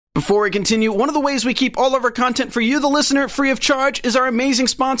Before we continue, one of the ways we keep all of our content for you, the listener, free of charge is our amazing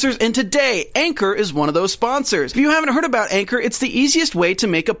sponsors, and today, Anchor is one of those sponsors. If you haven't heard about Anchor, it's the easiest way to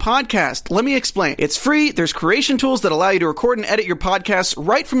make a podcast. Let me explain. It's free, there's creation tools that allow you to record and edit your podcasts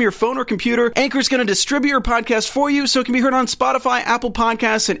right from your phone or computer. Anchor's going to distribute your podcast for you so it can be heard on Spotify, Apple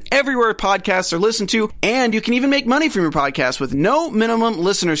Podcasts, and everywhere podcasts are listened to, and you can even make money from your podcast with no minimum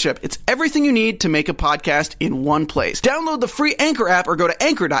listenership. It's everything you need to make a podcast in one place. Download the free Anchor app or go to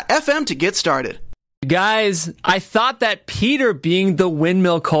anchor.fm to get started. Guys, I thought that Peter being the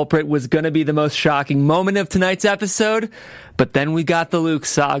windmill culprit was going to be the most shocking moment of tonight's episode, but then we got the Luke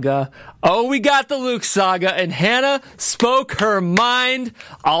saga. Oh, we got the Luke saga, and Hannah spoke her mind.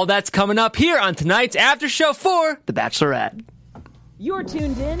 All that's coming up here on tonight's after show for The Bachelorette. You're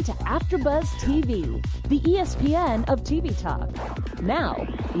tuned in to AfterBuzz TV, the ESPN of TV talk. Now,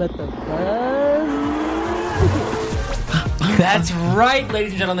 let the buzz begin. That's right,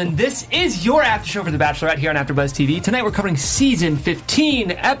 ladies and gentlemen. This is your after show for The Bachelorette here on AfterBuzz TV. Tonight we're covering season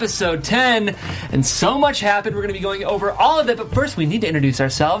 15, episode 10, and so much happened. We're going to be going over all of it, but first we need to introduce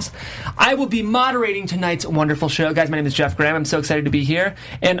ourselves. I will be moderating tonight's wonderful show. Guys, my name is Jeff Graham. I'm so excited to be here.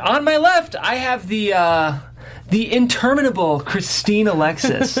 And on my left, I have the interminable Christine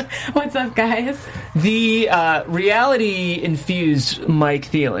Alexis. What's up, guys? The reality-infused Mike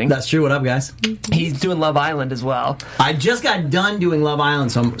Thieling. That's true. What up, guys? He's doing Love Island as well. I just got done doing Love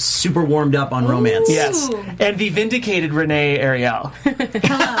Island, so I'm super warmed up on romance. Yes. And the vindicated Renee Ariel.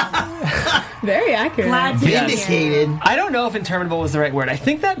 Very accurate. Glad to Vindicated. I don't know if interminable was the right word. I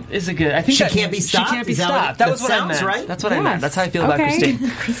think that is a good... I think She can't be stopped? She can't be Is that stopped. what- That that was what I sounds meant. right? That's what I meant. That's how I feel about Okay.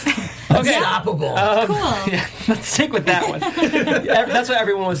 Christine. Unstoppable. Cool. Yeah, let's stick with that one. That's what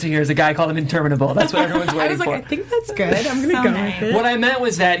everyone wants to hear, is a guy called him interminable. That's what everyone's I waiting was like, for. I think that's good. I'm going to So go nice. with it. What I meant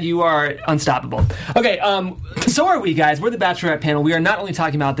was that you are unstoppable. Okay, so are we, guys. We're the Bachelorette panel. We are not only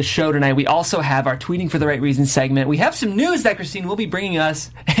talking about the show tonight, we also have our Tweeting for the Right Reasons segment. We have some news that Christine will be bringing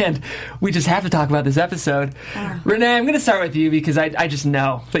us, and we just have to talk about this episode. Renee, I'm going to start with you because I just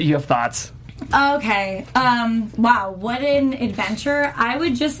know that you have thoughts. Okay. Wow, what an adventure. I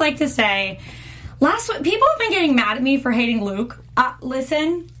would just like to say, people have been getting mad at me for hating Luke.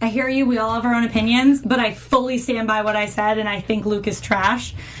 Listen, I hear you. We all have our own opinions, but I fully stand by what I said, and I think Luke is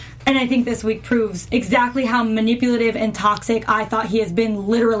trash. And I think this week proves exactly how manipulative and toxic I thought he has been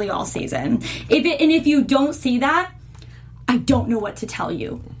literally all season. If you don't see that, I don't know what to tell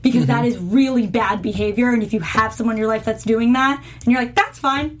you, because that is really bad behavior. And if you have someone in your life that's doing that, and you're like, that's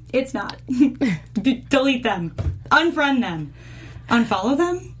fine, it's not. Delete them. Unfriend them. Unfollow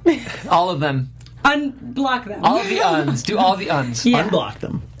them. All of them. Unblock them. All of the uns. Do all the uns. Yeah. Unblock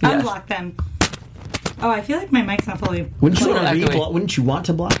them. Unblock them. Oh, I feel like my mic's not fully... Wouldn't you, Well, want to echoey. wouldn't you want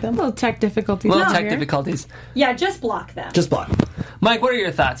to block them? Little tech difficulties. Little over tech here. difficulties. Yeah, just block them. Just block them. Mike, what are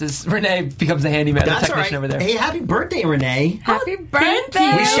your thoughts as Renee becomes the handyman, the That's all technician right. over there? Hey, happy birthday, Renee. Happy thank birthday!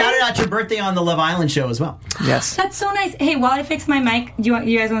 you. We shouted out your birthday on the Love Island show as well. Yes. That's so nice. Hey, while I fix my mic, you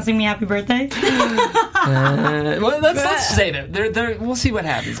guys want to sing me happy birthday? Well, let's save it. We'll see what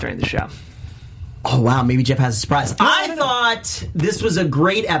happens during the show. Oh, wow. Maybe Jeff has a surprise. I thought this was a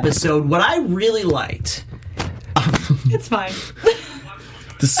great episode. What I really liked... It's fine.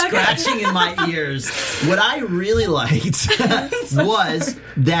 The scratching in my ears. What I really liked was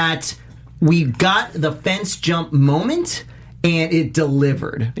that we got the fence jump moment and it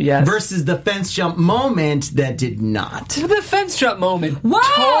delivered. Yes. Versus the fence jump moment that did not. The fence jump moment Whoa!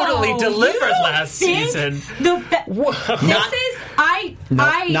 totally delivered You don't last think season.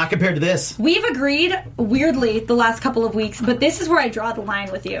 Not compared to this. We've agreed, weirdly, the last couple of weeks, but this is where I draw the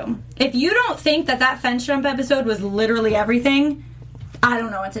line with you. If you don't think that fence jump episode was literally everything, I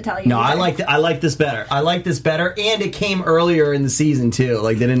don't know what to tell you. No, I either. like this better. I like this better, and it came earlier in the season too.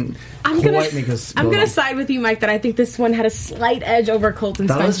 Like they didn't quite make us. I'm go gonna along. side with you, Mike, that I think this one had a slight edge over Colton's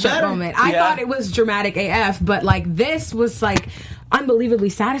That was fence jump better. moment. I Yeah. thought it was dramatic AF, but like this was like unbelievably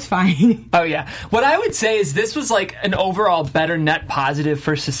satisfying. Oh yeah. What I would say is this was like an overall better net positive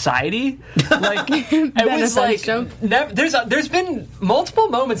for society. Like it was like there's been multiple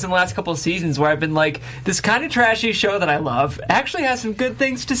moments in the last couple of seasons where I've been like, this kind of trashy show that I love actually has some good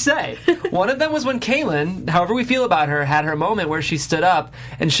things to say. One of them was when Kaylin, however we feel about her, had her moment where she stood up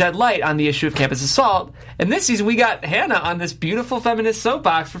and shed light on the issue of campus assault. And this season we got Hannah on this beautiful feminist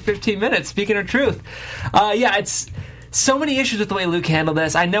soapbox for 15 minutes speaking her truth. Yeah, it's so many issues with the way Luke handled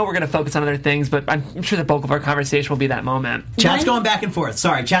this. I know we're going to focus on other things, but I'm sure the bulk of our conversation will be that moment. Chat's going back and forth.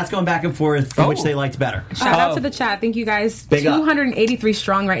 Sorry, chat's going back and forth, which they liked better. Shout out to the chat. Thank you guys. Big up. 283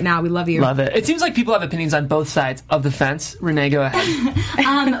 strong right now. We love you. Love it. It seems like people have opinions on both sides of the fence. Renee, go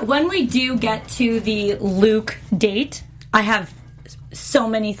ahead. When we do get to the Luke date, I have so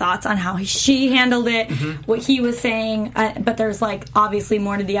many thoughts on how she handled it, what he was saying, but there's like obviously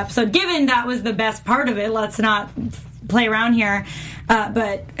more to the episode. Given that was the best part of it, let's not play around here.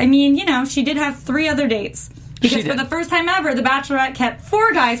 But I mean, you know, she did have 3 other dates. Because for the first time ever, The Bachelorette kept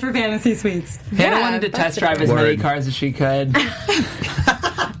 4 guys for fantasy suites. Hannah wanted to test drive as many cars as she could.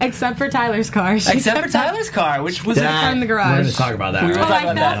 Except for Tyler's car. Except for Tyler's car, which was in the garage. We're going to talk about that.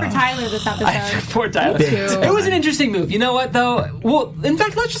 I fell for Tyler this episode. Poor Tyler. It was an interesting move. You know what, though? Well, in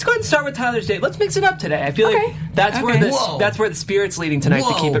fact, let's just go ahead and start with Tyler's date. Let's mix it up today. I feel like that's where the spirit's leading tonight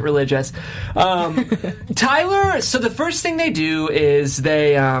to keep it religious. Tyler, so the first thing they do is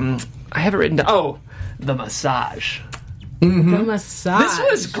they, I have it written down. Oh, the massage. The massage.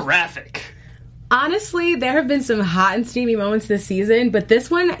 This was graphic. Honestly, there have been some hot and steamy moments this season, but this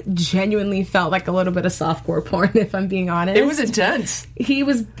one genuinely felt like a little bit of softcore porn, if I'm being honest. It was intense. He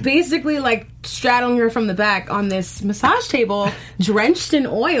was basically like straddling her from the back on this massage table, drenched in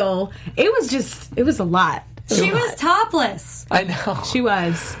oil. It was a lot. She was topless. I know. She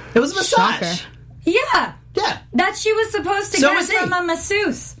was. It was a massage. Shocker. Yeah. Yeah. That she was supposed to So get was he. from a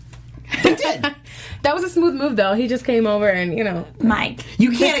masseuse. They did. That was a smooth move, though. He just came over and, you know. Mike.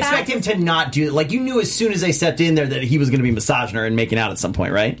 You can't expect him to not do it. Like, you knew as soon as they stepped in there that he was going to be massaging her and making out at some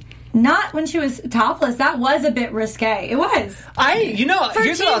point, right? Not when she was topless. That was a bit risque. It was.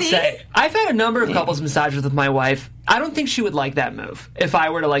 Here's what I'll TV? say. I've had a number of couples massages with my wife. I don't think she would like that move. If I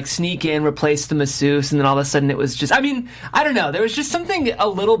were to, like, sneak in, replace the masseuse, and then all of a sudden it was just... I mean, I don't know. There was just something a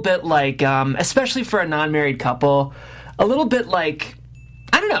little bit like, especially for a non-married couple, a little bit like...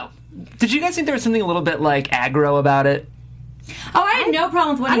 I don't know. Did you guys think there was something a little bit, like, aggro about it? Oh, I had no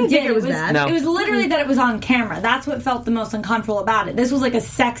problem with what he did. think it was bad. No. It was literally that it was on camera. That's what felt the most uncomfortable about it. This was like a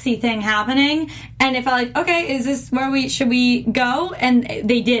sexy thing happening, and it felt like, okay, is this where should we go? And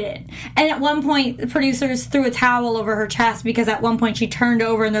they didn't. And at one point, the producers threw a towel over her chest because at one point she turned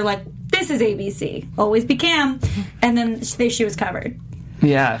over and they're like, "This is ABC. Always be Cam." And then she was covered.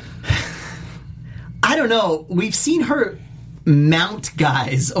 Yeah. I don't know. We've seen her mount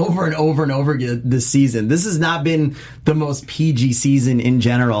guys over and over and over again this season. This has not been the most PG season in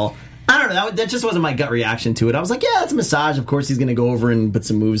general. I don't know. That just wasn't my gut reaction to it. I was like, yeah, it's a massage. Of course, he's going to go over and put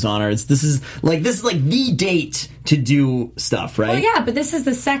some moves on her. This is like the date to do stuff, right? Well, yeah, but this is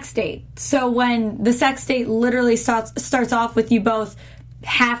the sex date. So when the sex date literally starts off with you both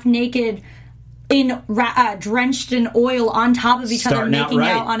half naked, drenched in oil on top of each other, making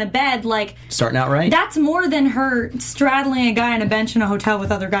out on a bed, like starting out right. That's more than her straddling a guy on a bench in a hotel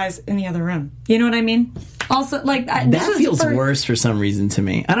with other guys in the other room. You know what I mean? Also, like that feels worse for some reason to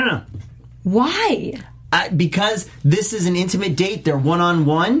me. I don't know why. Because this is an intimate date. They're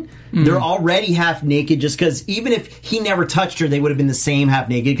one-on-one. They're already half naked. Just because even if he never touched her, they would have been the same half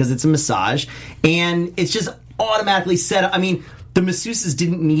naked because it's a massage, and it's just automatically set up. I mean, the masseuses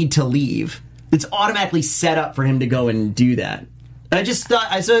didn't need to leave. It's automatically set up for him to go and do that. I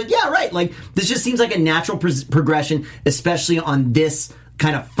said, yeah, right. Like, this just seems like a natural progression, especially on this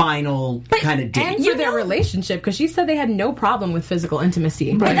kind of final kind of date. And for their relationship, because she said they had no problem with physical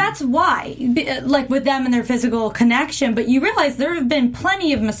intimacy. But that's why, like with them and their physical connection. But you realize there have been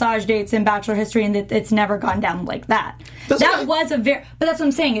plenty of massage dates in Bachelor history, and that it's never gone down like that. But that's what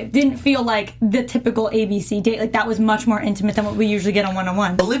I'm saying. It didn't feel like the typical ABC date. Like, that was much more intimate than what we usually get on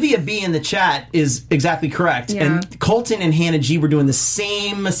one-on-ones. Olivia B in the chat is exactly correct. Yeah. And Colton and Hannah G were doing the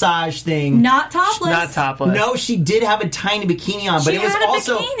same massage thing. Not topless. Not topless. No, she did have a tiny bikini on, but it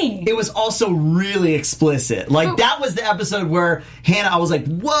was also really explicit. Like, that was the episode where Hannah, I was like,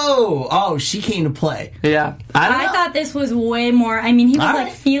 whoa, oh, she came to play. Yeah. I thought this was way more. I mean, he was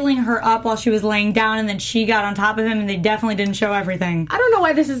like feeling her up while she was laying down, and then she got on top of him, and they definitely didn't show everything. I don't know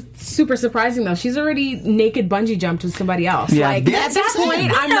why this is super surprising, though. She's already naked bungee jumped with somebody else. Yeah. Like, at that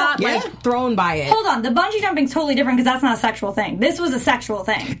point, I'm not like thrown by it. Hold on, the bungee jumping's totally different because that's not a sexual thing. This was a sexual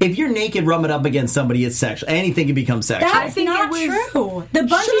thing. If you're naked rubbing up against somebody, it's sexual. Anything can become sexual. That's not true. The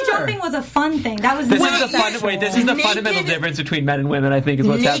bungee jumping was a fun thing. That was this is the fundamental difference between men and women, I think, is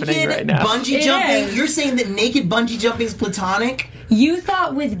what's happening right now. Bungee jumping? You're saying that naked bungee jumping is platonic? You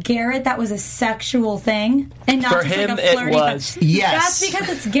thought with Garrett that was a sexual thing, and not for just him like a flirty it was. thing. Yes, that's because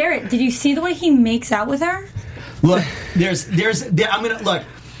it's Garrett. Did you see the way he makes out with her? Look, I'm gonna look.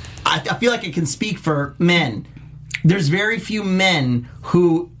 I feel like I can speak for men. There's very few men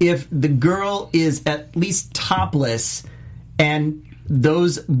who, if the girl is at least topless and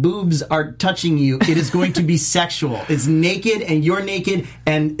those boobs are touching you, it is going to be sexual. It's naked and you're naked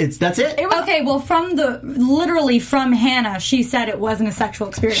and that's it. Okay, well, literally from Hannah, she said it wasn't a sexual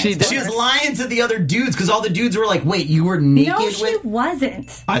experience. She was lying to the other dudes because all the dudes were like, wait, you were naked? No, she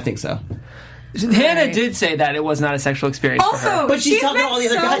wasn't. I think so. Hannah did say that it was not a sexual experience for her. But she's talking to all the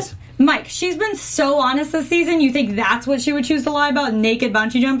other guys. Mike, she's been so honest this season. You think that's what she would choose to lie about? Naked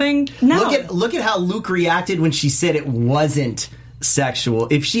bungee jumping? No. Look at how Luke reacted when she said it wasn't sexual.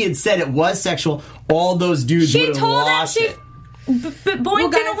 If she had said it was sexual, all those dudes would have lost it.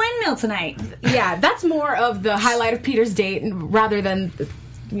 Boinked in a windmill tonight. Yeah, that's more of the highlight of Peter's date rather than...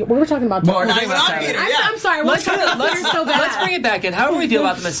 What were we talking about? I'm sorry. Let's bring it back in. How do we feel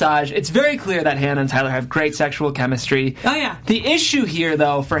about the massage? It's very clear that Hannah and Tyler have great sexual chemistry. Oh, yeah. The issue here,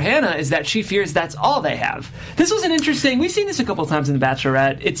 though, for Hannah is that she fears that's all they have. This was an interesting... We've seen this a couple times in The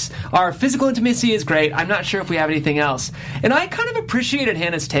Bachelorette. It's our physical intimacy is great. I'm not sure if we have anything else. And I kind of appreciated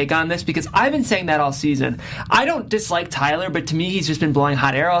Hannah's take on this because I've been saying that all season. I don't dislike Tyler, but to me, he's just been blowing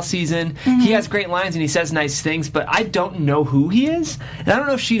hot air all season. Mm-hmm. He has great lines and he says nice things, but I don't know who he is. And I don't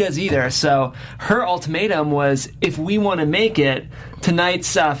know if she does either. So her ultimatum was, if we want to make it,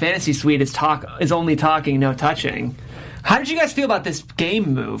 tonight's fantasy suite is only talking, no touching. How did you guys feel about this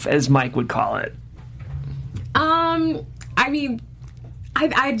game move, as Mike would call it? I mean, I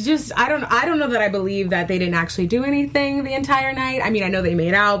don't know that I believe that they didn't actually do anything the entire night. I mean, I know they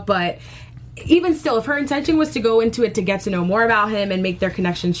made out, but even still, if her intention was to go into it to get to know more about him and make their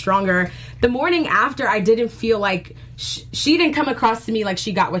connection stronger, the morning after, I didn't feel like she didn't come across to me like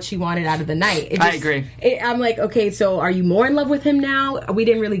she got what she wanted out of the night. I agree. I'm like, okay, so are you more in love with him now? We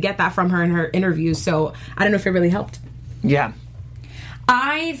didn't really get that from her in her interviews, so I don't know if it really helped. Yeah.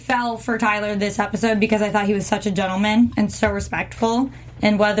 I fell for Tyler this episode because I thought he was such a gentleman and so respectful.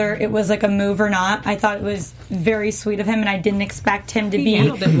 And whether it was like a move or not, I thought it was very sweet of him, and I didn't expect him to be. He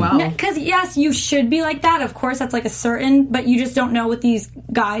handled it well. Because yes, you should be like that. Of course, that's like a certain, but you just don't know with these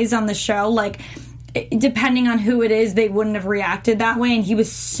guys on the show. Like, depending on who it is, they wouldn't have reacted that way. And he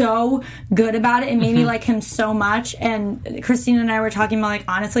was so good about it. It made me like him so much. And Christina and I were talking about, like,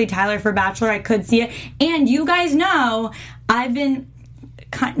 honestly, Tyler for Bachelor, I could see it. And you guys know, I've been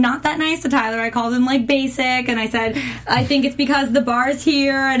not that nice to Tyler. I called him like basic, and I said I think it's because the bar's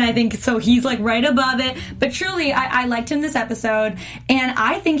here, and I think so he's like right above it. But truly, I liked him this episode, and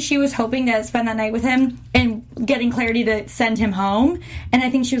I think she was hoping to spend that night with him and getting clarity to send him home. And I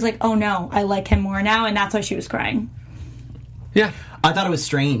think she was like, oh no, I like him more now, and that's why she was crying. Yeah, I thought it was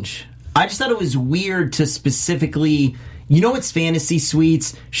strange. I just thought it was weird to specifically, it's fantasy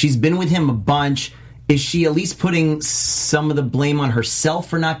suites. She's been with him a bunch. Is she at least putting some of the blame on herself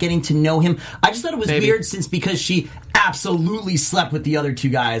for not getting to know him? I just thought it was weird because she absolutely slept with the other two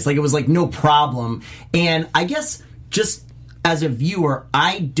guys. Like, it was like no problem. And I guess just as a viewer,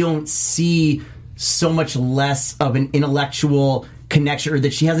 I don't see so much less of an intellectual connection, or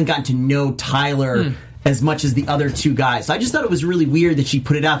that she hasn't gotten to know Tyler as much as the other two guys. So I just thought it was really weird that she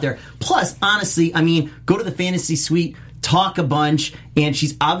put it out there. Plus, honestly, I mean, go to the fantasy suite, talk a bunch, and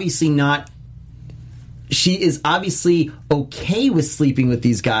she's obviously not... She is obviously okay with sleeping with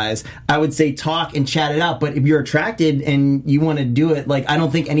these guys. I would say talk and chat it out. But if you're attracted and you want to do it, like, I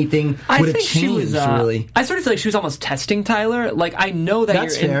don't think anything would have changed, really. I sort of feel like she was almost testing Tyler. Like, I know that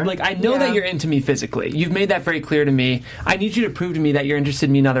that you're into me physically. You've made that very clear to me. I need you to prove to me that you're interested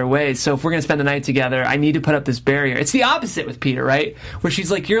in me in other ways. So if we're going to spend the night together, I need to put up this barrier. It's the opposite with Peter, right? Where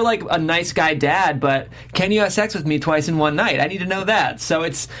she's like, you're like a nice guy dad, but can you have sex with me twice in one night? I need to know that. So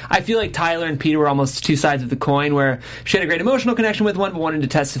I feel like Tyler and Peter were almost two sides of the coin, where she had a great emotional connection with one but wanted to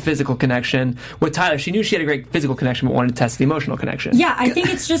test the physical connection. With Tyler, she knew she had a great physical connection but wanted to test the emotional connection. Yeah, I think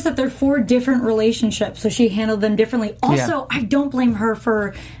it's just that they're 4 different relationships, so she handled them differently. Also, I don't blame her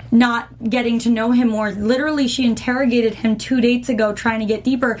for not getting to know him more. Literally, she interrogated him 2 dates ago trying to get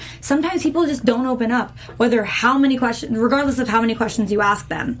deeper. Sometimes people just don't open up, regardless of how many questions you ask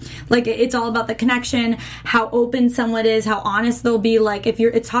them. Like, it's all about the connection, how open someone is, how honest they'll be. Like, if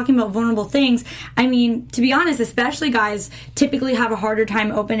it's talking about vulnerable things, I mean, to be honest, especially guys typically have a harder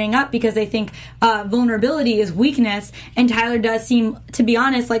time opening up because they think vulnerability is weakness. And Tyler does seem, to be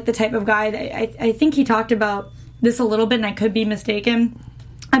honest, like the type of guy that I think he talked about this a little bit, and I could be mistaken,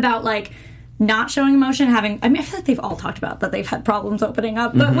 about like not showing emotion, I feel like they've all talked about that they've had problems opening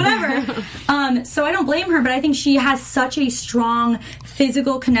up, but whatever. So I don't blame her, but I think she has such a strong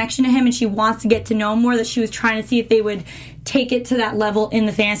physical connection to him, and she wants to get to know him more, that she was trying to see if they would take it to that level in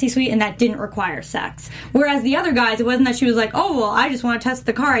the fantasy suite, and that didn't require sex. Whereas the other guys, it wasn't that she was like, oh, well, I just want to test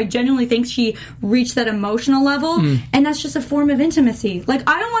the car. I genuinely think she reached that emotional level, and that's just a form of intimacy. Like,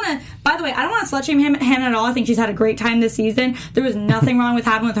 I don't want to slut shame Hannah at all. I think she's had a great time this season. There was nothing wrong with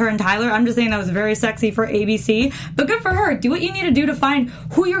happening with her and Tyler. I'm just saying that was very sexy for ABC, but good for her. Do what you need to do to find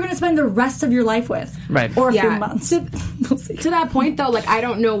who you're going to spend the rest of your life with. Right. Or a few months. To that point, though, like, I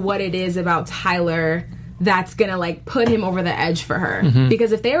don't know what it is about Tyler that's gonna like put him over the edge for her.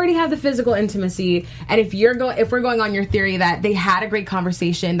 Because if they already have the physical intimacy, and if we're going on your theory that they had a great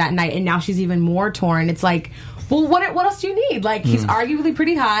conversation that night and now she's even more torn, it's like, well, what else do you need? Like, he's arguably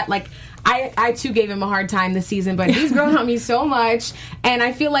pretty hot. Like, I too gave him a hard time this season, but he's grown on me so much, and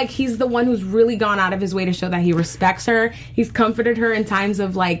I feel like he's the one who's really gone out of his way to show that he respects her. He's comforted her in times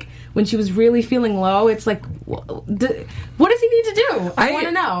of like when she was really feeling low. It's like, what does he need to do? I want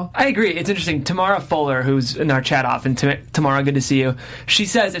to know. I agree. It's interesting. Tamara Fuller, who's in our chat off, and Tamara, good to see you. She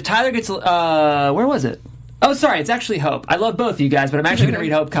says if Tyler gets, where was it? Oh, sorry, it's actually Hope. I love both of you guys, but I'm actually going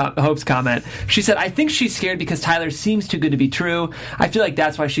to read Hope's comment. She said, I think she's scared because Tyler seems too good to be true. I feel like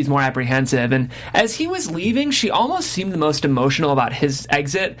that's why she's more apprehensive. And as he was leaving, she almost seemed the most emotional about his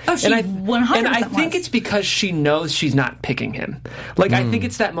exit. Oh, she 100% And I think it's because she knows she's not picking him. Like, I think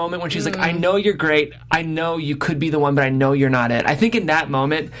it's that moment when she's like, I know you're great. I know you could be the one, but I know you're not it. I think in that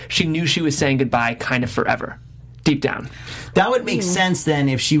moment, she knew she was saying goodbye kind of forever. Deep down. That would make sense then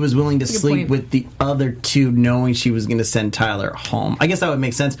if she was willing to sleep with the other two, knowing she was going to send Tyler home. I guess that would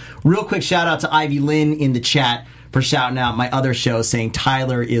make sense. Real quick shout out to Ivy Lynn in the chat for shouting out my other show, saying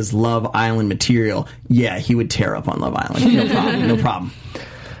Tyler is Love Island material. Yeah, he would tear up on Love Island. No problem. No problem.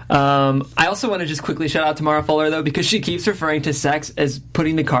 I also want to just quickly shout out Tamara Fuller, though, because she keeps referring to sex as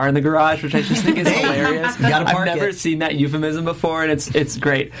putting the car in the garage, which I just think is hilarious. I've never seen that euphemism before, and it's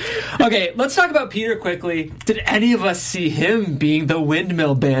great. Okay, let's talk about Peter quickly. Did any of us see him being the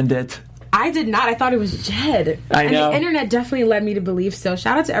windmill bandit? I did not. I thought it was Jed. I know. And the internet definitely led me to believe so.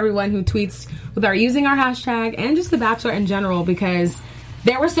 Shout out to everyone who tweets using our hashtag and just The Bachelor in general, because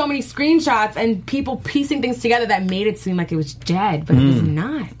there were so many screenshots and people piecing things together that made it seem like it was Jed, but it was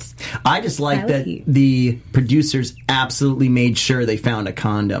not. I just like that the producers absolutely made sure they found a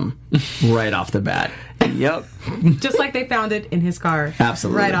condom right off the bat. Yep. Just like they found it in his car.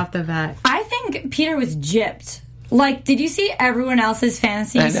 Absolutely. Right off the bat. I think Peter was gypped. Like, did you see everyone else's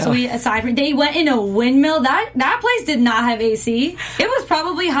fantasy suite aside from... They went in a windmill. That place did not have AC. It was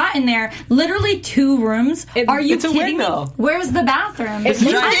probably hot in there. Literally 2 rooms. Are you kidding windmill. Me? Where's the bathroom? It's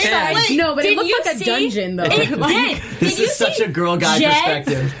gigantic. No, but it looked like a dungeon, though. It did. This is such a girl guy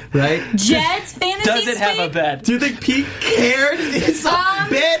perspective, right? Jed's fantasy Does it have a bed? Do you think Pete cared? It's a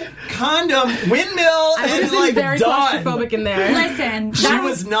bed, condom, windmill, and like very done. claustrophobic in there. Listen, she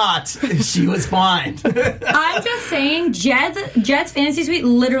was not. She was fine. I'm just saying, Jed's fantasy suite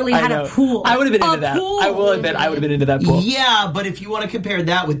literally had a pool. I would have been into that. I will admit, I would have been into that pool. Yeah, but if you want to compare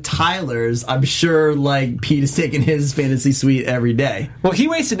that with Tyler's, I'm sure like Pete is taking his fantasy suite every day. Well, he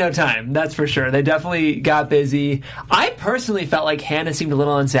wasted no time, that's for sure. They definitely got busy. I personally felt like Hannah seemed a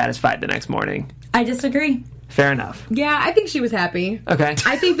little unsatisfied the next morning. I disagree. Fair enough. Yeah, I think she was happy. Okay.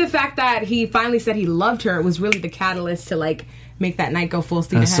 I think the fact that he finally said he loved her was really the catalyst to like make that night go full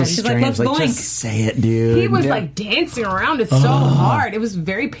steam ahead. So She's like, let's boink. Just say it, dude. He was like dancing around it so hard. It was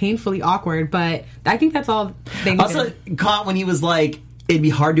very painfully awkward, but I think that's all they needed. Also caught when he was like, it'd be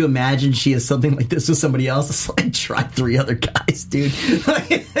hard to imagine she has something like this with somebody else. It's like, try 3 other guys, dude.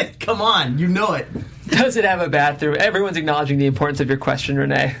 Come on, you know it. Does it have a bathroom? Everyone's acknowledging the importance of your question,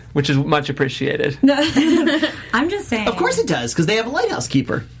 Renee, which is much appreciated. I'm just saying. Of course it does, because they have a lighthouse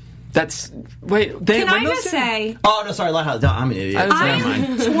keeper. Can I just say? Oh, no, sorry, lighthouse. No, I'm an idiot.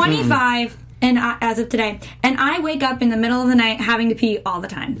 I'm 25. And as of today, and I wake up in the middle of the night having to pee all the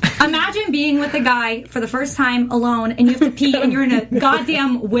time. Imagine being with a guy for the first time alone, and you have to pee, and you're in a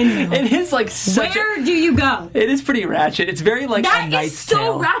goddamn windmill. It is like Where do you go? It is pretty ratchet. It's very like that a Knight's is so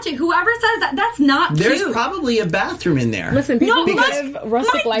Tale. ratchet. Whoever says that, that's not There's cute. probably a bathroom in there. Listen, people who live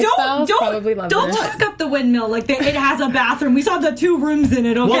rustic lifestyles probably love Don't this. talk up the windmill like it has a bathroom. We saw the 2 rooms in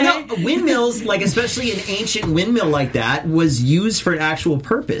it, okay? Well, no, windmills, like especially an ancient windmill like that, was used for an actual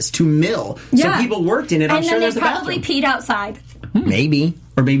purpose, to mill. Yeah. So people worked in it. I'm and sure then there's they a probably bathroom. peed outside. Maybe.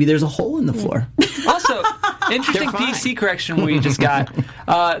 Or maybe there's a hole in the floor. Also, interesting PC correction we just got.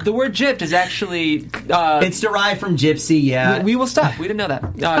 The word gypped is actually... it's derived from gypsy, yeah. We will stop. We didn't know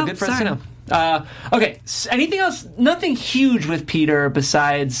that. Good for us to know. Okay, anything else? Nothing huge with Peter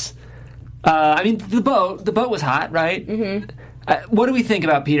besides... I mean, the boat was hot, right? Mm-hmm. What do we think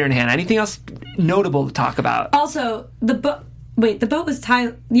about Peter and Hannah? Anything else notable to talk about? Also, the boat... Wait, the boat was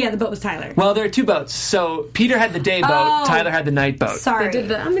Tyler. Yeah, the boat was Tyler. Well, there are 2 boats. So Peter had the day boat. Tyler had the night boat. Sorry. They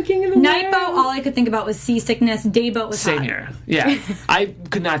did I'm the king of the night world. boat. All I could think about was seasickness. Day boat was Same hot. here. Yeah, I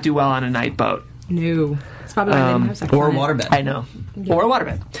could not do well on a night boat. No. It's probably why I didn't have sex Or a on it. waterbed. I know. Yeah. Or a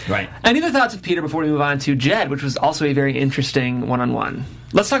waterbed. Right. Any other thoughts with Peter before we move on to Jed, which was also a very interesting one-on-one?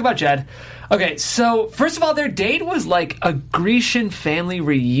 let's talk about Jed. Okay, so first of all, their date was like a Grecian family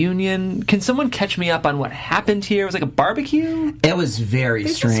reunion. Can someone catch me up on what happened here? It was like a barbecue? It was very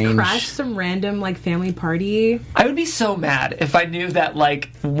strange. Just crashed some random like family party. I would be so mad if I knew that like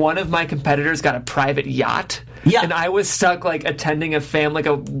one of my competitors got a private yacht. Yeah. And I was stuck like attending a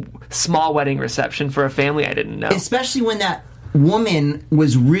small wedding reception for a family I didn't know. Especially when that woman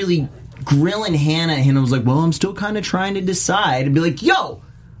was really grilling Hannah, and Hannah was like, well, I'm still kind of trying to decide. And be like, yo,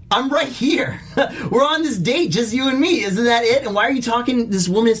 I'm right here. We're on this date, just you and me. Isn't that it? And why are you talking? This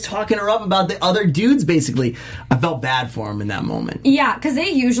woman is talking her up about the other dudes, basically. I felt bad for him in that moment. Yeah, because they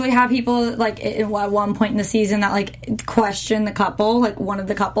usually have people, like, at one point in the season that, like, question the couple, like, one of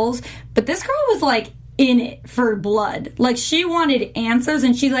the couples. But this girl was, like, in it for blood. Like, she wanted answers,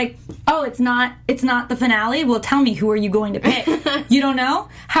 and she's like, oh, it's not the finale? Well, tell me, who are you going to pick? You don't know?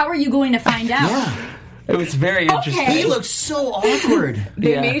 How are you going to find out? Yeah. It was very interesting. He looked so awkward.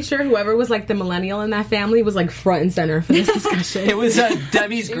 They made sure whoever was like the millennial in that family was like front and center for this discussion. It was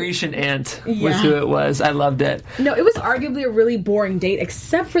Demi's Grecian aunt was who it was. I loved it. No, it was arguably a really boring date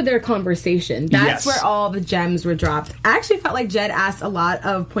except for their conversation. That's where all the gems were dropped. I actually felt like Jed asked a lot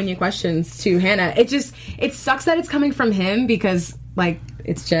of poignant questions to Hannah. It sucks that it's coming from him because like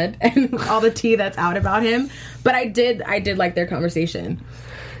it's Jed and all the tea that's out about him. But I did like their conversation.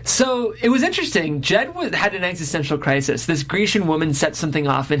 So it was interesting. Jed had an existential crisis. This Grecian woman set something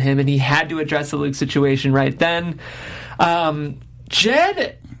off in him, and he had to address the Luke situation right then.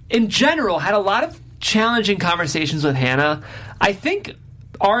 Jed, in general, had a lot of challenging conversations with Hannah. I think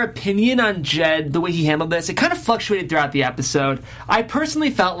our opinion on Jed, the way he handled this, it kind of fluctuated throughout the episode. I personally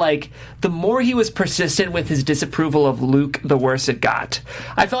felt like the more he was persistent with his disapproval of Luke, the worse it got.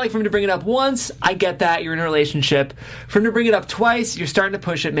 I felt like for him to bring it up once, I get that, you're in a relationship. For him to bring it up twice, you're starting to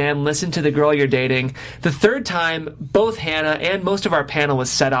push it, man. Listen to the girl you're dating. The third time, both Hannah and most of our panel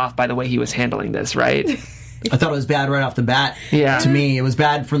was set off by the way he was handling this, right? I thought it was bad right off the bat. Yeah. To me, it was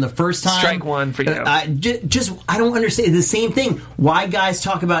bad from the first time. Strike one for you. I don't understand. The same thing. Why guys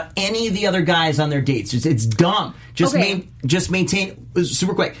talk about any of the other guys on their dates? It's dumb. Just maintain.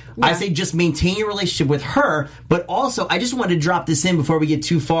 Super quick. Yeah. I say just maintain your relationship with her. But also, I just wanted to drop this in before we get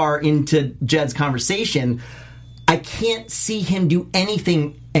too far into Jed's conversation. I can't see him do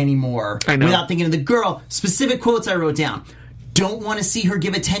anything anymore without thinking of the girl. Specific quotes I wrote down. Don't want to see her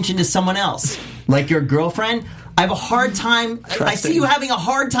give attention to someone else. Like your girlfriend, I have a hard time. I see you having a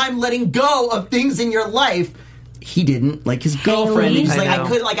hard time letting go of things in your life. He didn't. Like his girlfriend. He's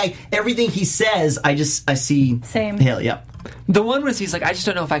like, everything he says, I see. Same. Haley, yep. The one was he's like, I just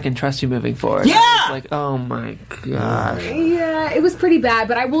don't know if I can trust you moving forward. Yeah! I was like, oh my gosh. Yeah, it was pretty bad,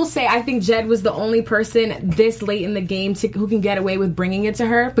 but I will say I think Jed was the only person this late in the game who can get away with bringing it to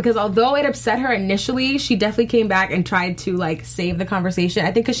her, because although it upset her initially, she definitely came back and tried to like save the conversation.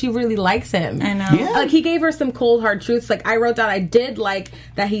 I think because she really likes him. I know. Yeah. Like he gave her some cold hard truths. Like I wrote down, I did like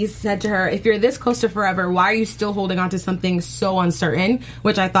that he said to her, if you're this close to forever, why are you still holding on to something so uncertain?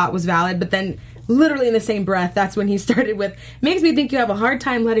 Which I thought was valid, but then literally in the same breath, that's when he started with, makes me think you have a hard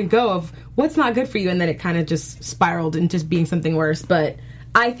time letting go of what's not good for you, and then it kind of just spiraled into just being something worse. But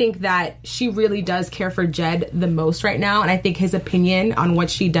I think that she really does care for Jed the most right now, and I think his opinion on what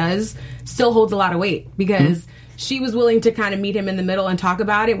she does still holds a lot of weight, because she was willing to kind of meet him in the middle and talk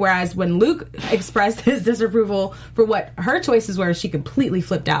about it, whereas when Luke expressed his disapproval for what her choices were, she completely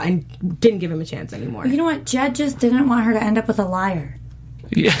flipped out and didn't give him a chance anymore. You know what? Jed just didn't want her to end up with a liar.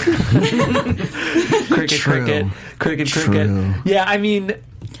 Yeah. cricket. Yeah, I mean,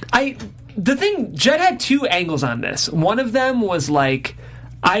 Jed had two angles on this. One of them was like,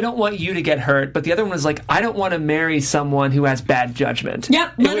 I don't want you to get hurt, but the other one was like, I don't want to marry someone who has bad judgment.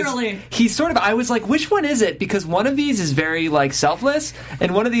 Yep, literally. I was like, which one is it? Because one of these is very like selfless,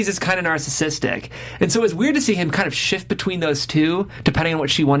 and one of these is kind of narcissistic. And so it was weird to see him kind of shift between those two, depending on what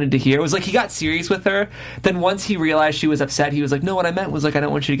she wanted to hear. It was like he got serious with her. Then once he realized she was upset, he was like, no, what I meant was like, I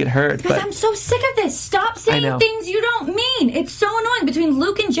don't want you to get hurt. Because I'm so sick of this. Stop saying things you don't mean. It's so annoying between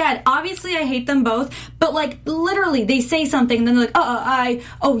Luke and Jed. Obviously, I hate them both, but like literally, they say something, and then they're like,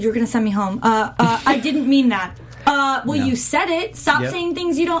 you're gonna send me home. I didn't mean that. You said it. Stop saying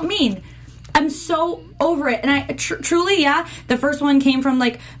things you don't mean. I'm so over it. And I truly, the first one came from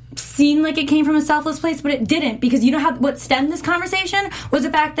seemed like it came from a selfless place, but it didn't, because you know what stemmed this conversation was the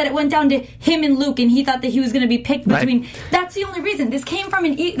fact that it went down to him and Luke, and he thought that he was going to be picked between. That's the only reason. This came from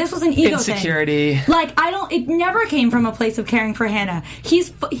this was an ego insecurity thing. It never came from a place of caring for Hannah.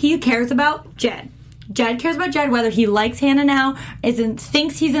 He cares about Jed. Jed cares about Jed, whether he likes Hannah now,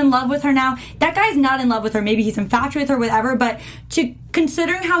 thinks he's in love with her now. That guy's not in love with her. Maybe he's infatuated with her, whatever. But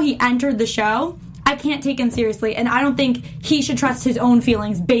considering how he entered the show, I can't take him seriously, and I don't think he should trust his own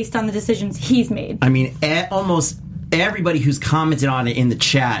feelings based on the decisions he's made. I mean, almost everybody who's commented on it in the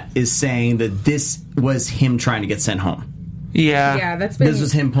chat is saying that this was him trying to get sent home. Yeah, that's been... This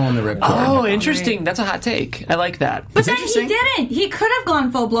was him pulling the ripcord. Oh, interesting. That's a hot take. I like that. But then he didn't. He could have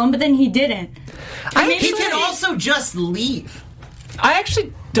gone full blown, but then he didn't. He can also just leave. I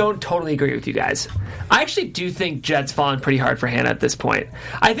actually don't totally agree with you guys. I actually do think Jed's fallen pretty hard for Hannah at this point.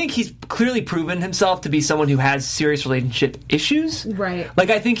 I think he's clearly proven himself to be someone who has serious relationship issues. Right. Like,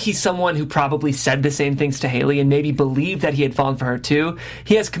 I think he's someone who probably said the same things to Haley and maybe believed that he had fallen for her too.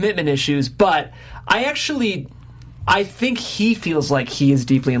 He has commitment issues, but I think he feels like he is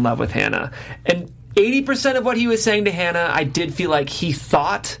deeply in love with Hannah. And 80% of what he was saying to Hannah, I did feel like he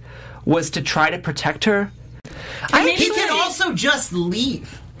thought was to try to protect her. He can also just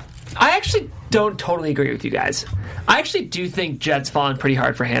leave. I actually don't totally agree with you guys. I actually do think Jed's fallen pretty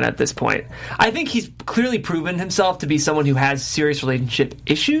hard for Hannah at this point. I think he's clearly proven himself to be someone who has serious relationship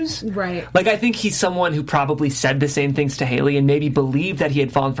issues. Right. Like, I think he's someone who probably said the same things to Haley and maybe believed that he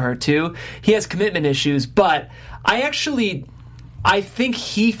had fallen for her too. He has commitment issues, but I think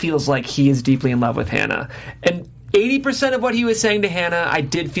he feels like he is deeply in love with Hannah. And 80% of what he was saying to Hannah, I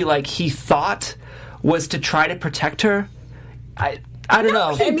did feel like he thought was to try to protect her. I don't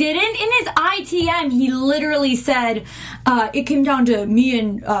know. He didn't. In his ITM, he literally said, it came down to me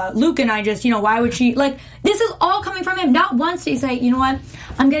and Luke and I just, why would she... Like, this is all coming from him. Not once did he say, you know what,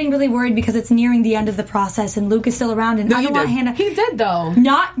 I'm getting really worried because it's nearing the end of the process and Luke is still around and I don't want Hannah... He did, though.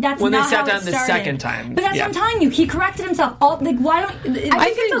 That's when not they sat how down it the started. second time. But that's what I'm telling you. He corrected himself. Why don't... I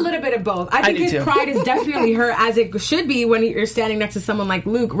think it's a little bit of both. I think his pride is definitely hurt, as it should be when you're standing next to someone like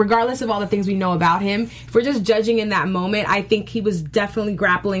Luke, regardless of all the things we know about him. If we're just judging in that moment, I think he was definitely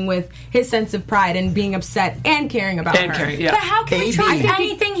grappling with his sense of pride and being upset and caring about her. Yeah. But how can we trust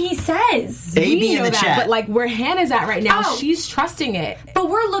anything he says? AB in the chat. But like where Hannah's at right now, Oh. she's trusting it. But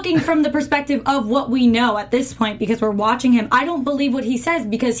we're looking from the perspective of what we know at this point because we're watching him. I don't believe what he says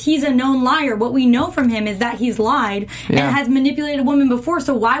because he's a known liar. What we know from him is that he's lied and has manipulated a woman before.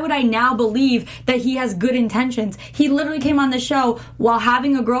 So why would I now believe that he has good intentions? He literally came on the show while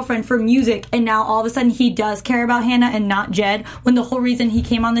having a girlfriend for music, and now all of a sudden he does care about Hannah and not Jed, when the whole reason he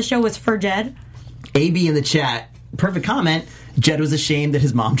came on the show was for Jed. AB in the chat, perfect comment. Jed was ashamed that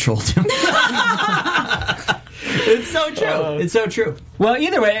his mom trolled him. It's so true. It's so true. Well,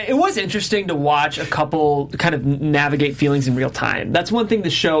 either way, it was interesting to watch a couple kind of navigate feelings in real time. That's one thing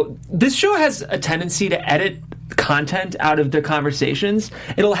this show has a tendency to edit content out of the conversations.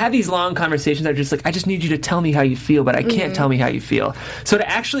 It'll have these long conversations that are just like, I just need you to tell me how you feel, but I can't tell me how you feel. So to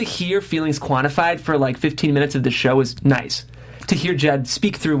actually hear feelings quantified for like 15 minutes of the show was nice. To hear Jed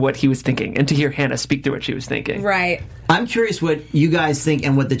speak through what he was thinking and to hear Hannah speak through what she was thinking. Right. I'm curious what you guys think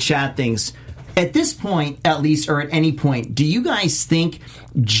and what the chat thinks. At this point, at least, or at any point, do you guys think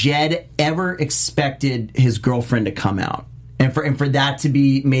Jed ever expected his girlfriend to come out? And for that to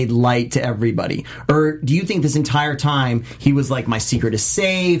be made light to everybody? Or do you think this entire time he was like, my secret is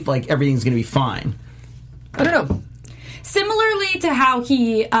safe, like everything's going to be fine? I don't know. Similarly to how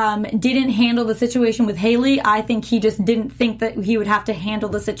he didn't handle the situation with Haley, I think he just didn't think that he would have to handle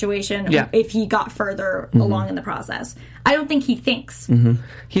the situation if he got further along in the process. I don't think he thinks.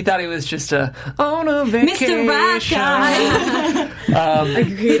 He thought he was just on a vacation. Mr. Right Guy.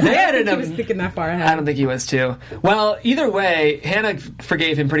 Agreed. They I had don't think he was thinking that far ahead. I don't think he was too. Well, either way, Hannah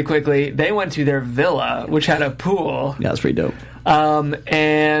forgave him pretty quickly. They went to their villa, which had a pool. Yeah, that's pretty dope.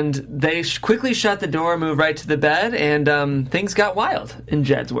 And they quickly shut the door, moved right to the bed, and things got wild, in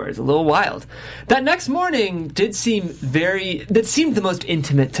Jed's words, a little wild. That next morning did seem that seemed the most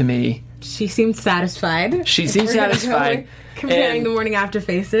intimate to me. She seemed satisfied. She seemed satisfied. Comparing the morning after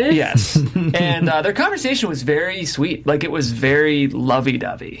faces. Yes. And their conversation was very sweet. Like, it was very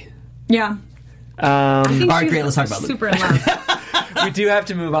lovey-dovey. Yeah. All right, great, let's talk about super in love. We do have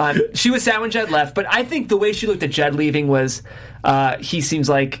to move on. She was sad when Jed left, but I think the way she looked at Jed leaving was he seems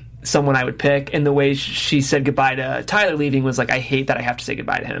like someone I would pick, and the way she said goodbye to Tyler leaving was like, I hate that I have to say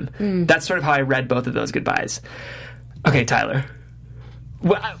goodbye to him. That's sort of how I read both of those goodbyes. Okay, Tyler.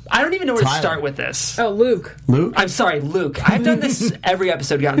 Well, I don't even know where to start with this. Oh, Luke. I'm sorry, Luke. I've done this every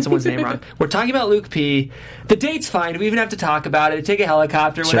episode, gotten someone's name wrong. We're talking about Luke P. The date's fine. Do we even have to talk about it? Take a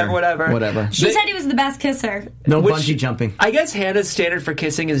helicopter, whatever. She said he was the best kisser. No bungee jumping. I guess Hannah's standard for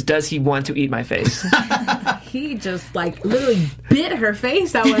kissing is, does he want to eat my face? He just, like, literally bit her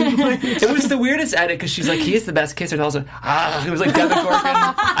face at one point. It was the weirdest edit because she's like, he is the best kisser. And also, it was like Devin Corcoran.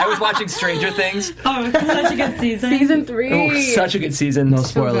 I was watching Stranger Things. Oh, such a good season. Season 3. Oh, such a good season. No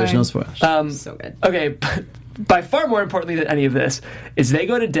spoilers, no spoilers. So good. Okay, by far more importantly than any of this is they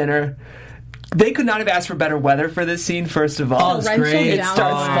go to dinner. They could not have asked for better weather for this scene, first of all. Oh, it's great. It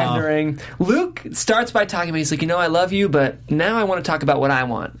starts thundering. Luke starts by talking about, he's like, I love you, but now I want to talk about what I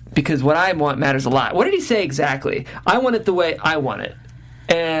want, because what I want matters a lot. What did he say exactly? I want it the way I want it.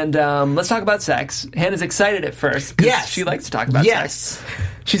 And let's talk about sex. Hannah's excited at first, because she likes to talk about sex.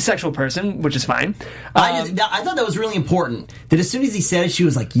 She's a sexual person, which is fine. I thought that was really important, that as soon as he said it, she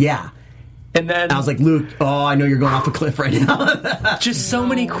was like, yeah. And then I was like, Luke, I know you're going off a cliff right now. Just so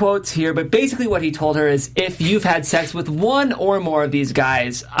many quotes here, but basically what he told her is, if you've had sex with one or more of these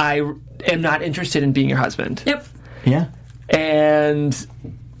guys, I am not interested in being your husband. Yep. Yeah. And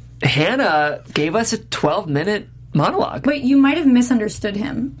Hannah gave us a 12-minute monologue. Wait, you might have misunderstood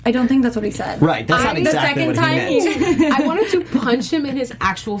him. I don't think that's what he said. Right, that's not exactly what he meant. I wanted to punch him in his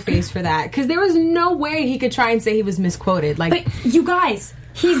actual face for that, because there was no way he could try and say he was misquoted. But you guys...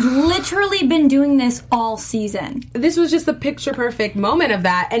 He's literally been doing this all season. This was just the picture-perfect moment of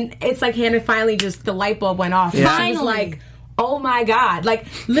that, and it's like Hannah finally just, the light bulb went off. Yeah. Finally. Like, oh my God. Like,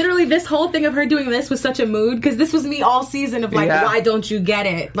 literally this whole thing of her doing this was such a mood, because this was me all season of why don't you get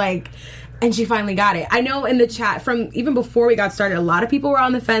it? Like, and she finally got it. I know in the chat, from even before we got started, a lot of people were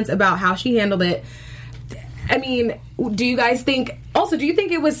on the fence about how she handled it. I mean, do you think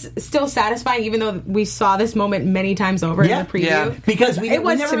it was still satisfying, even though we saw this moment many times over in the preview? Yeah, because we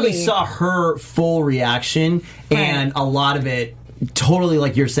never really saw her full reaction, and a lot of it, totally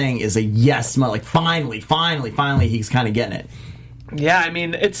like you're saying, is a yes, like finally, he's kind of getting it. Yeah, I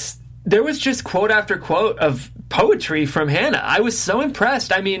mean, there was just quote after quote of poetry from Hannah. I was so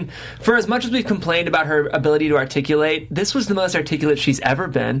impressed. I mean, for as much as we've complained about her ability to articulate, this was the most articulate she's ever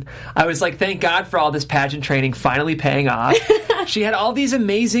been. I was like, thank God for all this pageant training finally paying off. She had all these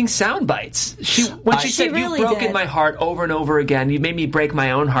amazing sound bites. When she said, really "You've broken did. my heart over and over again. You made me break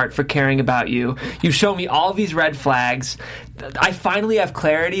my own heart for caring about you. You've shown me all these red flags. I finally have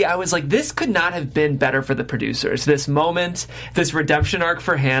clarity." I was like, this could not have been better for the producers. This moment, this redemption arc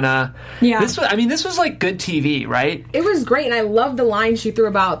for Hannah. Yeah. This was like good TV, right? It was great, and I love the line she threw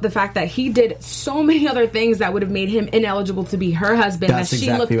about the fact that he did so many other things that would have made him ineligible to be her husband. That's that she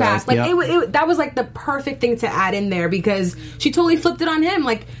exactly looked past. right. Like that was like the perfect thing to add in there, because she totally flipped it on him.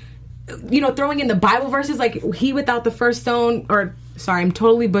 Like, throwing in the Bible verses, like he without the first stone, or sorry, I'm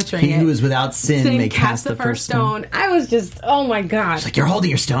totally butchering He it. who is without sin may cast the first stone. I was just, oh my gosh. It's like, you're holding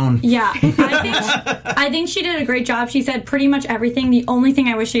your stone. Yeah, I think she did a great job. She said pretty much everything. The only thing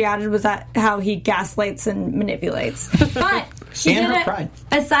I wish she added was how he gaslights and manipulates. But she And did her it. pride.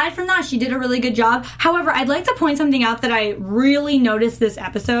 Aside from that, she did a really good job. However, I'd like to point something out that I really noticed this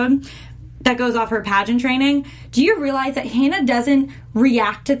episode that goes off her pageant training. Do you realize that Hannah doesn't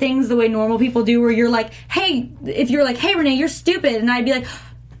react to things the way normal people do, where you're like, hey, if you're like, hey, Renee, you're stupid, and I'd be like,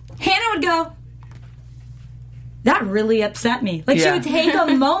 Hannah would go, that really upset me. Like, she would take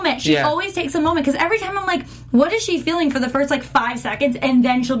a moment. She always takes a moment, because every time I'm like, what is she feeling for the first 5 seconds, and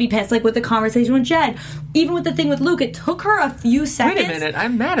then she'll be pissed, like with the conversation with Jed. Even with the thing with Luke, it took her a few seconds. Wait a minute,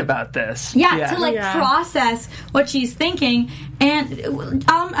 I'm mad about this. To process what she's thinking. And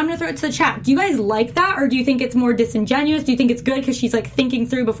I'm going to throw it to the chat. Do you guys like that, or do you think it's more disingenuous? Do you think it's good because she's thinking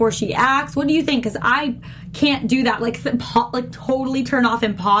through before she acts? What do you think? Because I can't do that. Totally turn off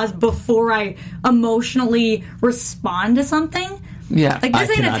and pause before I emotionally respond to something. Yeah. This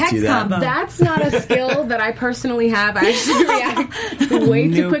ain't a text combo. That's not a skill that I personally have. I actually react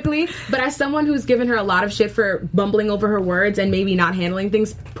way too quickly. But as someone who's given her a lot of shit for bumbling over her words and maybe not handling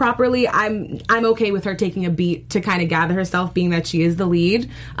things properly, I'm okay with her taking a beat to kind of gather herself, being that she is the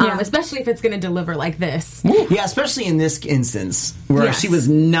lead, especially if it's going to deliver like this. Yeah, especially in this instance where she was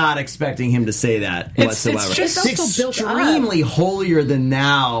not expecting him to say that whatsoever. It's just it's extremely holier than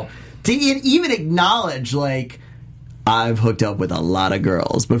thou to even acknowledge, I've hooked up with a lot of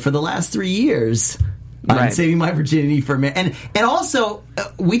girls, but for the last 3 years, I'm saving my virginity for me. And also,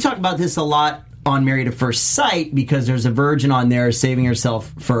 we talk about this a lot on Married at First Sight, because there's a virgin on there saving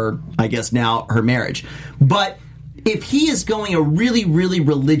herself for, I guess now, her marriage. But if he is going a really, really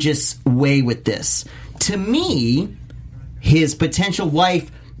religious way with this, to me, his potential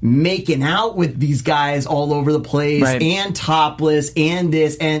wife making out with these guys all over the place, and topless, and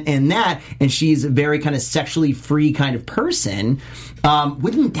this and that, and she's a very kind of sexually free kind of person,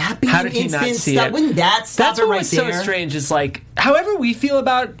 wouldn't that be How an did he not instant see stop? it? Wouldn't that stop That's it what right was there? so strange, is however we feel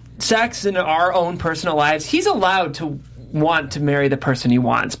about sex in our own personal lives, he's allowed to want to marry the person he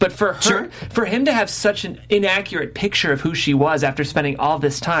wants. But for her, Sure. for him to have such an inaccurate picture of who she was after spending all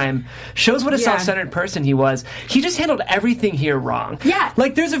this time shows what a self-centered person he was. He just handled everything here wrong. Yeah.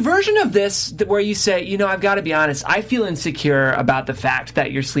 Like, there's a version of this where you say, you know, I've got to be honest, I feel insecure about the fact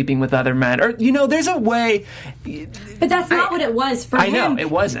that you're sleeping with other men. Or, you know, there's a way... But that's not what it was for him. I know, it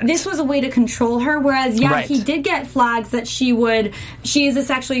wasn't. This was a way to control her, whereas, Right. he did get flags that she is a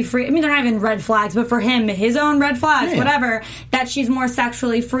sexually free... I mean, they're not even red flags, but for him, his own red flags, whatever, that she's more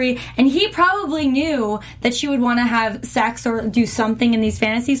sexually free. And he probably knew that she would want to have sex or do something in these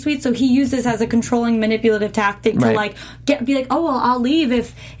fantasy suites, so he used this as a controlling, manipulative tactic to, Right. be like, oh, well, I'll leave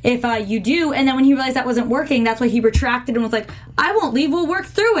if you do. And then when he realized that wasn't working, that's why he retracted and was like, I won't leave, we'll work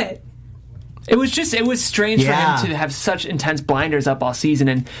through it. It was strange Yeah. for him to have such intense blinders up all season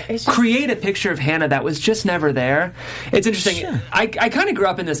and create a picture of Hannah that was just never there. It's interesting. Sure. I kind of grew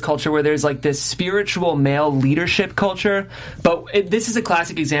up in this culture where there's like this spiritual male leadership culture, but this is a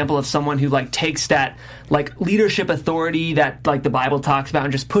classic example of someone who like takes that like leadership authority that like the Bible talks about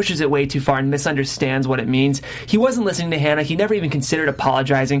and just pushes it way too far and misunderstands what it means. He wasn't listening to Hannah. He never even considered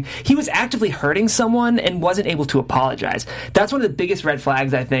apologizing. He was actively hurting someone and wasn't able to apologize. That's one of the biggest red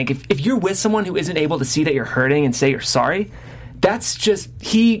flags, I think. If you're with someone who isn't able to see that you're hurting and say you're sorry, that's just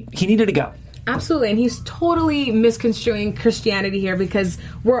he needed to go. Absolutely, and he's totally misconstruing Christianity here because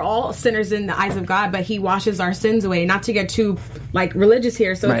we're all sinners in the eyes of God, but he washes our sins away. Not to get too like religious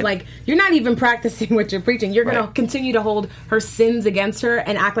here, so Right. it's like you're not even practicing what you're preaching. You're going Right. to continue to hold her sins against her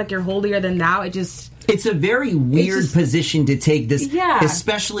and act like you're holier than thou. It just... It's a very weird just- position to take this. Yeah.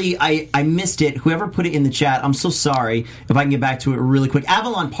 Especially, I missed it. Whoever put it in the chat, I'm so sorry. If I can get back to it really quick.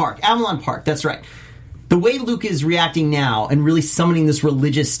 Avalon Park, that's right. The way Luke is reacting now and really summoning this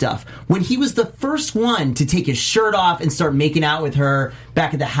religious stuff, when he was the first one to take his shirt off and start making out with her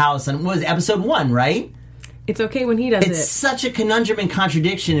back at the house on, what was it, episode 1, right? It's okay when he does It's it. such a conundrum and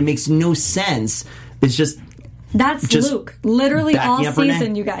contradiction. It makes no sense. It's just... That's Just Luke. Literally all backing up Renee.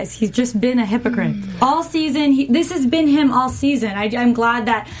 season, you guys. He's just been a hypocrite. All season. This has been him all season. I'm glad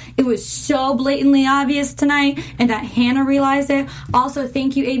that it was so blatantly obvious tonight and that Hannah realized it. Also,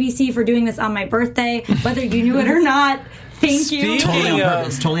 thank you, ABC, for doing this on my birthday, whether you knew it or not. Thank you. Totally on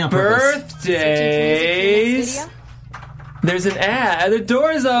purpose. Totally on purpose. Birthdays. There's an ad. The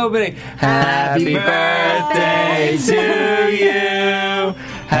door's opening. Happy birthday to you.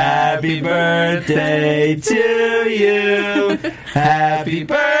 Happy birthday to you. Happy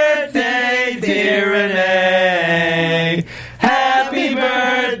birthday, dear Renee. Happy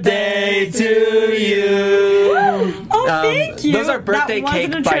birthday to you. Oh, thank you. Those are birthday that cake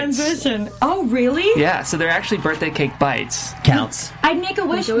wasn't a bites. transition. Oh, really? Yeah, so they're actually birthday cake bites. Counts. I'd make a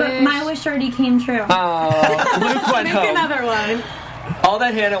wish, Make a but wish. my wish already came true. Oh, Luke went Make home. another one. All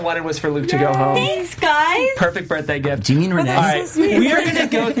that Hannah wanted was for Luke to go home. Thanks, guys. Perfect birthday gift. Do you mean Renee? All right, we are going to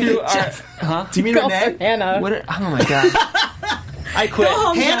go through our... Do you mean Renee? Hannah. Oh my god. I quit.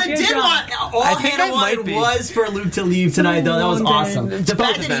 Hannah Good did job. want. All I think Hannah I might wanted be. was for Luke to leave tonight, though. That was awesome. It's The both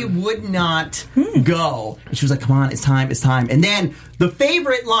fact of that he them. would not go. And she was like, "Come on, it's time, it's time." And then the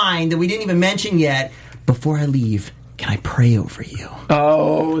favorite line that we didn't even mention yet: "Before I leave, can I pray over you?"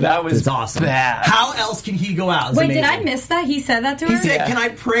 Oh, that was It's awesome. bad. How else can he go out? It's Wait, amazing. did I miss that? He said that to her? He said, Yeah. "Can I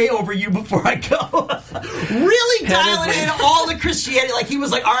pray over you before I go?" Really dialing in all the Christianity. Like he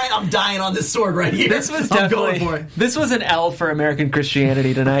was like, "All right, I'm dying on this sword right here. This was I'm definitely going for it." this was an L for American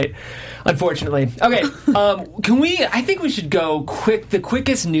Christianity tonight. Unfortunately. Okay, can we? I think we should go quick. The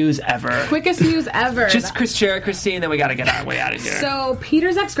quickest news ever. Quickest news ever. Just Christine, then we got to get our way out of here. So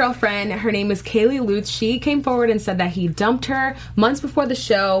Peter's ex-girlfriend, her name is Kaylee Lutz. She came forward and said that he dumped her months before the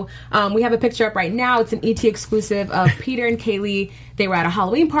show. We have a picture up right now. It's an ET exclusive of Peter and Kaylee. They were at a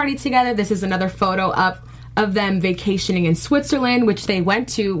Halloween party together. This is another photo up of them vacationing in Switzerland, which they went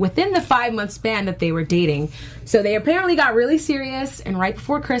to within the 5-month span that they were dating. So they apparently got really serious, and right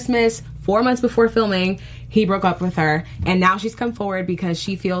before Christmas, 4 months before filming, he broke up with her. And now she's come forward because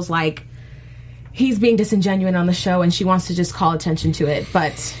she feels like he's being disingenuous on the show and she wants to just call attention to it.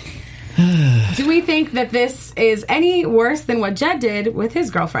 But do we think that this is any worse than what Jed did with his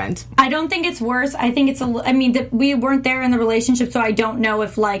girlfriend? I don't think it's worse. I think it's we weren't there in the relationship, so I don't know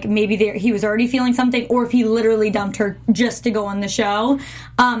if like maybe he was already feeling something or if he literally dumped her just to go on the show.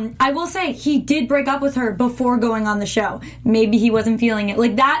 I will say he did break up with her before going on the show. Maybe he wasn't feeling it.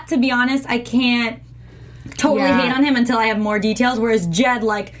 Like that, to be honest, I can't totally Yeah. hate on him until I have more details, whereas Jed,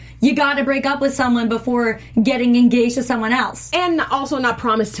 like, you got to break up with someone before getting engaged to someone else. And also not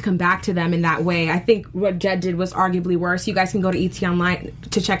promise to come back to them in that way. I think what Jed did was arguably worse. You guys can go to ET Online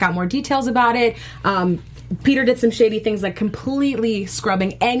to check out more details about it. Peter did some shady things like completely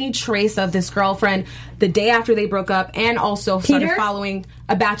scrubbing any trace of this girlfriend the day after they broke up, and also started following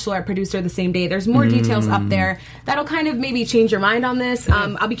a Bachelorette producer the same day. There's more details up there that'll kind of maybe change your mind on this.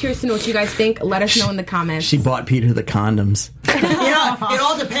 I'll be curious to know what you guys think. Let us know in the comments. She bought Peter the condoms. It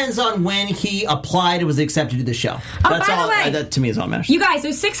all depends on when he applied and was accepted to the show. That's by the all. way, that to me is all that matters. You guys,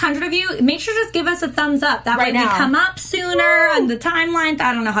 there's 600 of you. Make sure to just give us a thumbs up. That way we come up sooner on the timeline.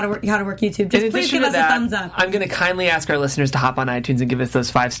 I don't know how to work YouTube. Just please give us a thumbs up. I'm going to kindly ask our listeners to hop on iTunes and give us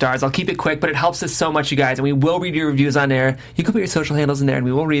those 5 stars. I'll keep it quick, but it helps us so much, you guys, and we will read your reviews on air. You can put your social handles in there, and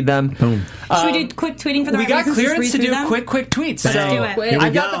we will read them. Boom. Should we do quick tweeting for the We got clearance to do quick tweets. Let's do it. I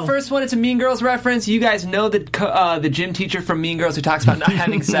got the first one. It's a Mean Girls reference. You guys know the gym teacher from Mean Girls who talks about not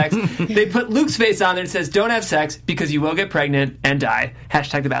having sex. They put Luke's face on there and says, "Don't have sex because you will get pregnant and die." #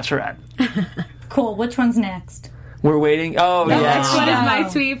 The Bachelorette. Cool. Which one's next? We're waiting. Oh, The yeah. next one is my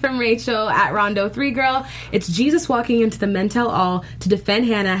tweet from Rachel at Rondo3Girl. It's Jesus walking into the Mentel All to defend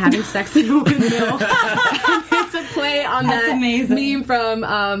Hannah having sex in a windmill. It's a play on that meme from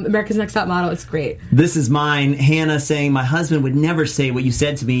America's Next Top Model. It's great. This is mine. Hannah saying, "My husband would never say what you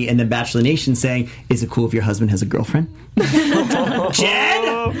said to me," and then Bachelor Nation saying, "Is it cool if your husband has a girlfriend?"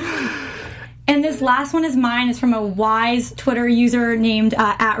 Jed? And this last one is mine. It's from a wise Twitter user named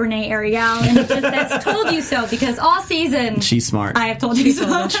at Renee Ariel. And it just says, "Told you so," because all season... She's smart. I have told you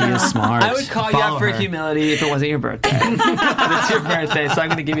so. She is smart. I would call you out for humility if it wasn't your birthday. It's your birthday, so I'm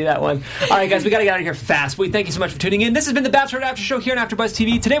going to give you that one. All right, guys, we got to get out of here fast. We thank you so much for tuning in. This has been the Bachelor After Show here on AfterBuzz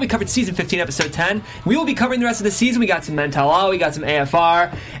TV. Today we covered Season 15, Episode 10. We will be covering the rest of the season. We got some Mental Law, we got some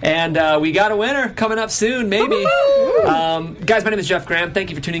AFR, and we got a winner coming up soon, maybe. Guys, my name is Jeff Graham.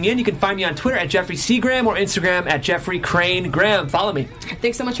 Thank you for tuning in. You can find me on Twitter at Jeffrey C. Graham or Instagram at Jeffrey Crane Graham. Follow me.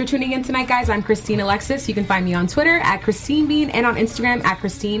 Thanks so much for tuning in tonight, guys. I'm Christine Alexis. You can find me on Twitter at Christine Bean and on Instagram at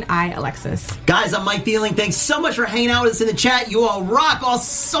Christine I. Alexis. Guys, I'm Mike Feeling. Thanks so much for hanging out with us in the chat. You all rock.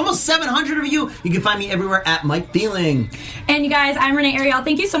 Almost 700 of you. You can find me everywhere at Mike Feeling. And you guys, I'm Renee Ariel.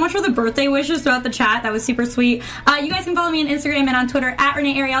 Thank you so much for the birthday wishes throughout the chat. That was super sweet. You guys can follow me on Instagram and on Twitter at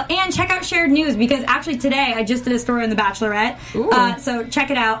Renee Ariel. And check out Shared News, because actually today I just did a story on The Bachelorette. So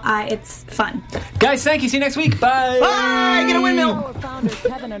check it out. It's fun. Guys, thank you. See you next week. Bye. Bye. Get a windmill. Our founders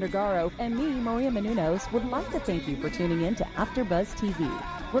Kevin Undergaro and me, Maria Menounos, would like to thank you for tuning in to AfterBuzz TV.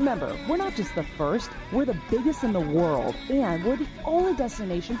 Remember, we're not just the first, we're the biggest in the world, and we're the only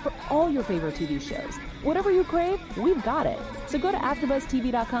destination for all your favorite TV shows. Whatever you crave, we've got it. So go to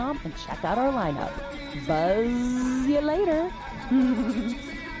AfterBuzzTV.com and check out our lineup. Buzz you later.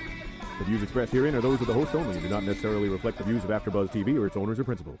 The views expressed herein are those of the hosts only and do not necessarily reflect the views of AfterBuzz TV or its owners or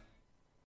principals.